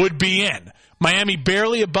would be in. Miami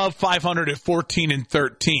barely above 500 at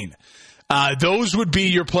 14-13. Those would be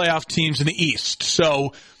your playoff teams in the East.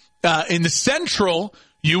 So in the Central,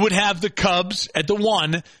 you would have the Cubs at the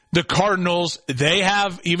 1. The Cardinals, they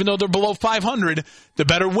have, even though they're below 500, the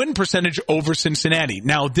better win percentage over Cincinnati.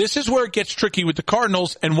 Now, this is where it gets tricky with the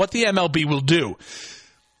Cardinals and what the MLB will do.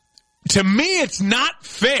 To me, it's not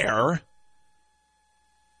fair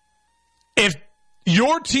if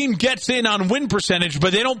your team gets in on win percentage,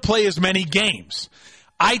 but they don't play as many games.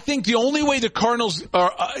 I think the only way the Cardinals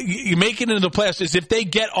are make it into the playoffs is if they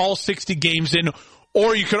get all 60 games in,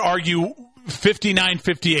 or you could argue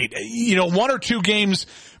 59-58. You know, 1 or 2 games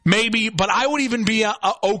maybe, but I would even be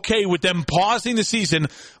okay with them pausing the season,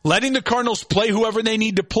 letting the Cardinals play whoever they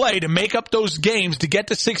need to play to make up those games to get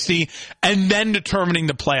to 60, and then determining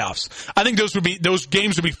the playoffs. I think those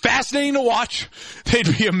games would be fascinating to watch.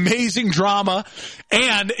 They'd be amazing drama,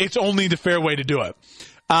 and it's only the fair way to do it.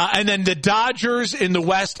 And then the Dodgers in the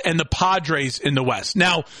West and the Padres in the West.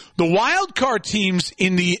 Now, the wild card teams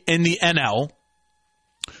in the NL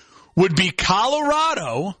would be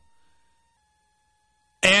Colorado,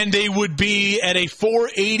 and they would be at a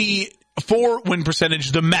 484 win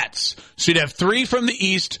percentage, the Mets. So you'd have 3 from the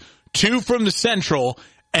East, 2 from the Central,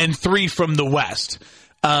 and 3 from the West.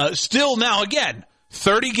 Still now, again,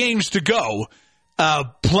 30 games to go.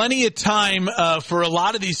 Plenty of time for a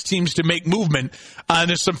lot of these teams to make movement.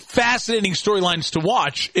 There's some fascinating storylines to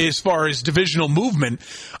watch as far as divisional movement.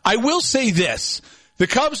 I will say this. The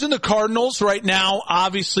Cubs and the Cardinals right now,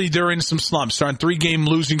 obviously, they're in some slumps. They're on 3-game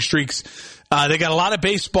losing streaks. They got a lot of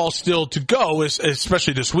baseball still to go,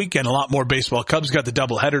 especially this weekend, a lot more baseball. Cubs got the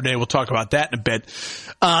doubleheader today. We'll talk about that in a bit.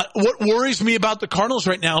 What worries me about the Cardinals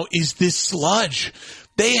right now is this sludge.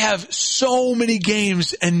 They have so many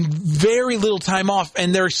games and very little time off,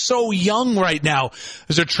 and they're so young right now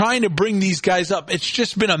as they're trying to bring these guys up. It's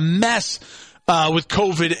just been a mess with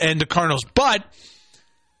COVID and the Cardinals. But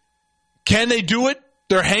can they do it?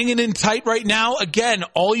 They're hanging in tight right now. Again,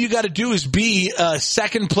 all you got to do is be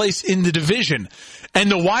second place in the division.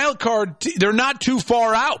 And the wild card, they're not too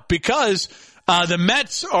far out because the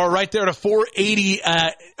Mets are right there at a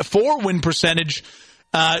 484 win percentage.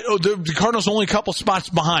 The Cardinals only a couple spots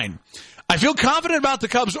behind. I feel confident about the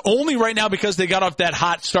Cubs only right now because they got off that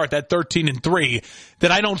hot start, that 13-3,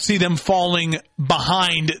 that I don't see them falling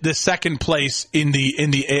behind the second place in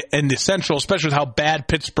the Central, especially with how bad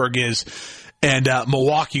Pittsburgh is. And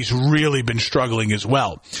Milwaukee's really been struggling as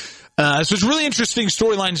well. So it's really interesting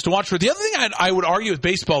storylines to watch for. The other thing I would argue with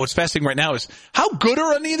baseball, what's fascinating right now, is how good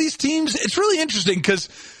are any of these teams? It's really interesting because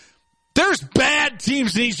there's bad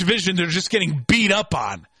teams in each division that are just getting beat up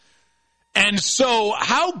on. And so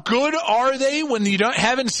how good are they when you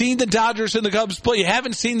haven't seen the Dodgers and the Cubs play? You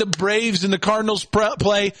haven't seen the Braves and the Cardinals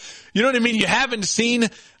play. You know what I mean? You haven't seen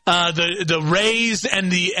the Rays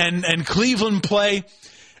and Cleveland play.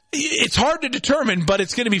 It's hard to determine, but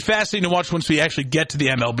it's going to be fascinating to watch once we actually get to the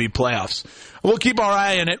MLB playoffs. We'll keep our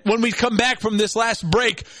eye on it. When we come back from this last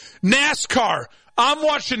break, NASCAR. I'm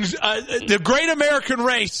watching the Great American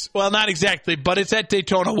Race. Well, not exactly, but it's at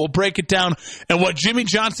Daytona. We'll break it down and what Jimmy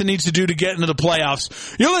Johnson needs to do to get into the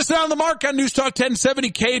playoffs. You're listening on The Mark on News Talk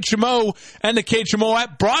 1070 KHMO and the KHMO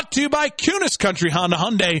app, brought to you by Kunis Country Honda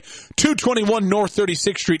Hyundai, 221 North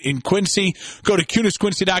 36th Street in Quincy. Go to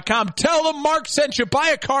CunisQuincy.com. Tell them Mark sent you. Buy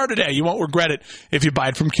a car today. You won't regret it if you buy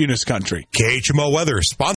it from Kunis Country. KHMO weather.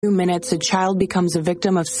 2 minutes, a child becomes a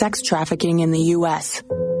victim of sex trafficking in the U.S.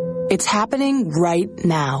 It's happening right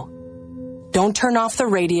now. Don't turn off the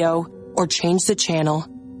radio or change the channel.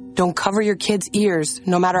 Don't cover your kids' ears,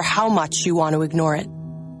 no matter how much you want to ignore it.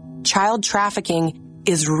 Child trafficking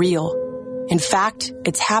is real. In fact,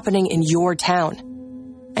 it's happening in your town.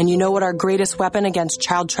 And you know what our greatest weapon against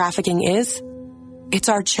child trafficking is? It's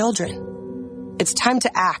our children. It's time to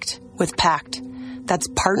act with PACT. That's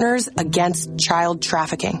Partners Against Child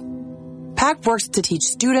Trafficking. PACT works to teach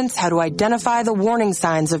students how to identify the warning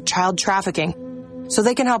signs of child trafficking so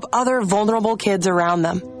they can help other vulnerable kids around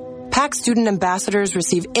them. PACT student ambassadors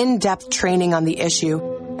receive in-depth training on the issue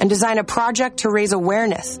and design a project to raise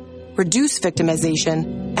awareness, reduce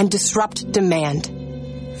victimization, and disrupt demand.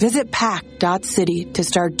 Visit pact.city to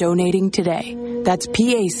start donating today. That's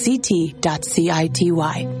PACT.CITY.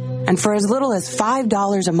 And for as little as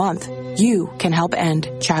 $5 a month, you can help end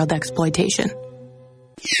child exploitation.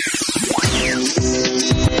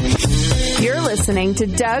 You're listening to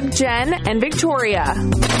Doug, Jen, and Victoria.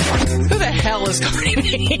 Who the hell is Cardi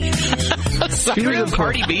B? You know who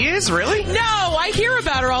Cardi B is? Really? No, I hear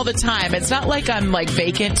about her all the time. It's not like I'm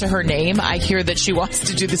vacant to her name. I hear that she wants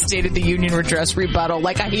to do the State of the Union address rebuttal.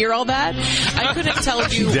 I hear all that. I couldn't tell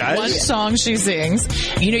you one song she sings.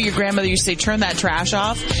 You know, your grandmother used to say, turn that trash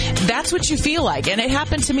off. That's what you feel like. And it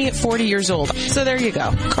happened to me at 40 years old. So there you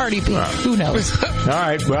go. Cardi B. Who knows? All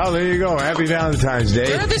right. Well, there you go. Happy Valentine's Day.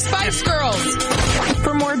 They're the Spice Girls.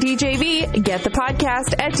 For more DJV, get the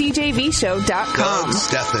podcast at DJVshow.com. Doug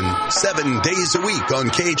Stephan, 7 days a week on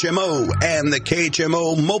KHMO and the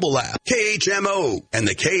KHMO mobile app. KHMO and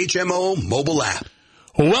the KHMO mobile app.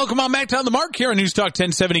 Welcome on back to On the Mark here on News Talk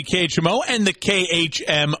 1070 KHMO and the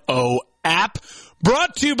KHMO app.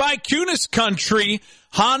 Brought to you by Kunis Country.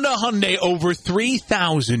 Honda Hyundai, over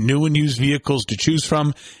 3,000 new and used vehicles to choose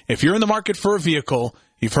from. If you're in the market for a vehicle,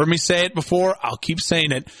 you've heard me say it before, I'll keep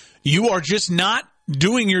saying it. You are just not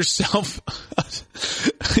doing yourself,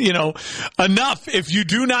 enough if you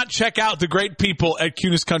do not check out the great people at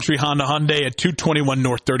Kunis Country Honda Hyundai at 221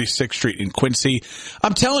 North 36th Street in Quincy.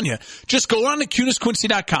 I'm telling you, just go on to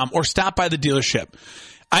CunisQuincy.com or stop by the dealership.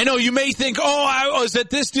 I know you may think, I was at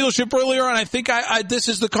this dealership earlier and I think this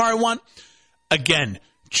is the car I want. Again,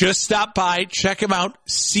 just stop by, check them out,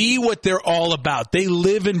 see what they're all about. They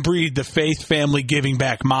live and breathe the faith, family, giving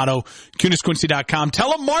back motto. CunisQuincy.com.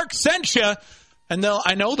 Tell them Mark sent you, and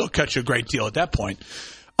I know they'll cut you a great deal at that point.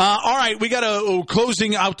 All right, we got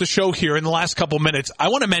closing out the show here in the last couple minutes. I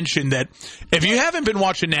want to mention that if you haven't been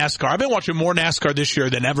watching NASCAR, I've been watching more NASCAR this year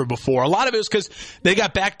than ever before. A lot of it was because they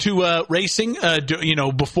got back to racing,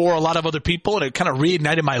 before a lot of other people, and it kind of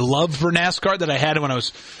reignited my love for NASCAR that I had when I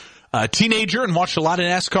was a teenager and watched a lot of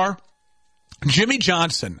NASCAR. Jimmy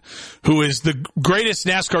Johnson, who is the greatest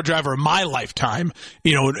NASCAR driver of my lifetime,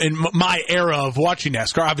 in my era of watching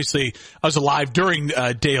NASCAR. Obviously, I was alive during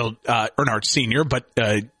Dale Earnhardt Sr., but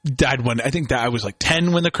died when, I think that I was like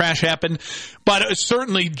 10 when the crash happened. But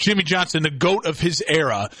certainly Jimmy Johnson, the GOAT of his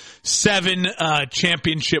era, 7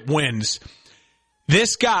 championship wins.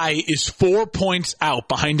 This guy is 4 points out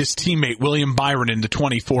behind his teammate, William Byron, in the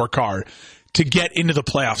 24 car to get into the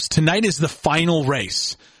playoffs. Tonight is the final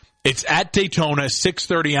race. It's at Daytona,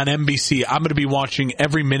 6:30 on NBC. I'm going to be watching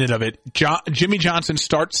every minute of it. Jimmy Johnson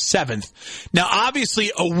starts 7th. Now,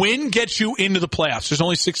 obviously, a win gets you into the playoffs. There's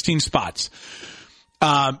only 16 spots.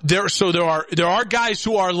 There are guys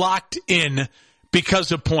who are locked in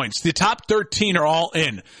because of points. The top 13 are all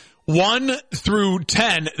in. 1 through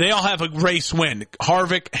 10, they all have a race win.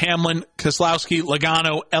 Harvick, Hamlin, Keselowski,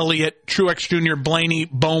 Logano, Elliott, Truex Jr., Blaney,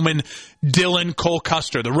 Bowman, Dillon, Cole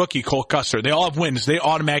Custer, the rookie Cole Custer. They all have wins. They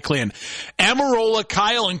automatically in. Amarola,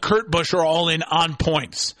 Kyle, and Kurt Busch are all in on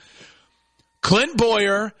points. Clint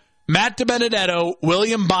Bowyer, Matt DiBenedetto,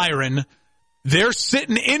 William Byron, they're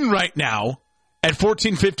sitting in right now at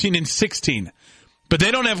 14, 15, and 16. But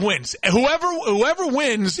they don't have wins. Whoever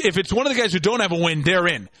wins, if it's one of the guys who don't have a win, they're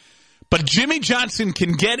in. But Jimmy Johnson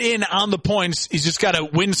can get in on the points. He's just got to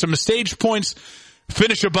win some stage points,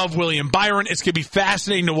 finish above William Byron. It's going to be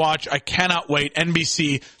fascinating to watch. I cannot wait.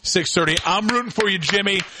 NBC, 6:30. I'm rooting for you,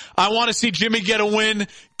 Jimmy. I want to see Jimmy get a win,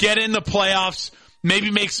 get in the playoffs,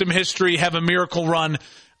 maybe make some history, have a miracle run.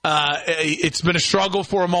 It's been a struggle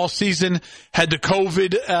for him all season. Had the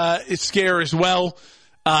COVID scare as well.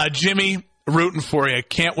 Jimmy, rooting for you.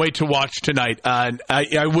 Can't wait to watch tonight.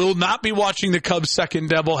 I will not be watching the Cubs' second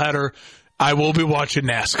doubleheader. I will be watching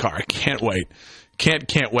NASCAR. I can't wait.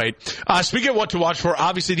 Can't wait. Speaking of what to watch for,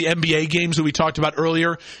 obviously the NBA games that we talked about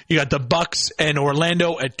earlier. You got the Bucks and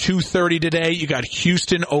Orlando at 2:30 today. You got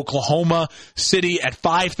Houston, Oklahoma City at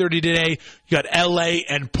 5:30 today. You got LA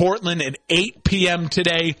and Portland at 8 p.m.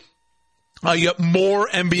 today. You got more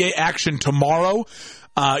NBA action tomorrow.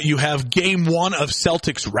 You have game 1 of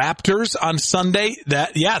Celtics Raptors on Sunday.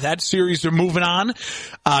 That series are moving on.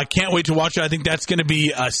 Can't wait to watch it. I think that's going to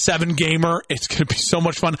be a 7-gamer. It's going to be so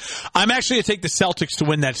much fun. I'm actually going to take the Celtics to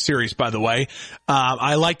win that series, by the way.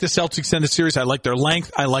 I like the Celtics in the series. I like their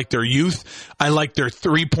length. I like their youth. I like their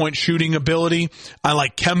 3-point shooting ability. I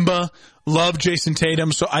like Kemba. Love Jason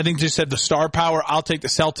Tatum. So I think just have the star power. I'll take the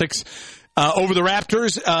Celtics over the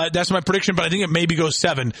Raptors. That's my prediction, but I think it maybe goes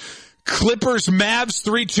 7. Clippers, Mavs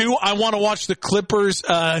 3-2. I want to watch the Clippers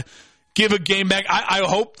give a game back. I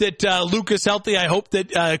hope that Luka's healthy. I hope that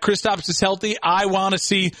Kristaps is healthy. I want to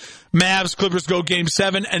see Mavs, Clippers go game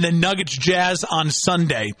 7, and then Nuggets, Jazz on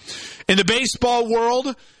Sunday. In the baseball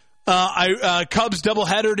world, Cubs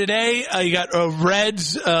doubleheader today. You got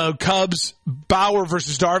Reds, Cubs, Bauer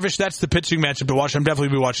versus Darvish. That's the pitching matchup to watch. I'm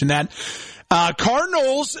definitely be watching that.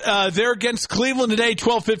 Cardinals, they're against Cleveland today,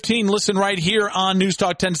 12:15. Listen right here on News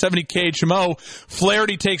Talk 1070 KHMO.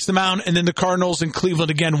 Flaherty takes the mound, and then the Cardinals and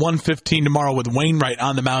Cleveland again, 1:15 tomorrow with Wainwright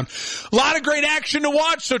on the mound. A lot of great action to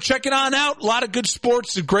watch, so check it on out. A lot of good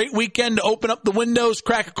sports. A great weekend to open up the windows,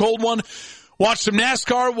 crack a cold one. Watch some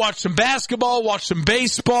NASCAR, watch some basketball, watch some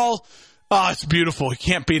baseball. Oh, it's beautiful. You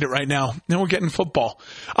can't beat it right now. Then we're getting football.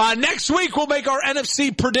 Next week, we'll make our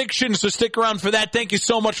NFC predictions, so stick around for that. Thank you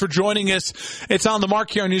so much for joining us. It's On the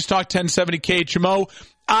Mark here on News Talk 1070 KHMO.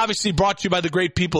 Obviously brought to you by the great people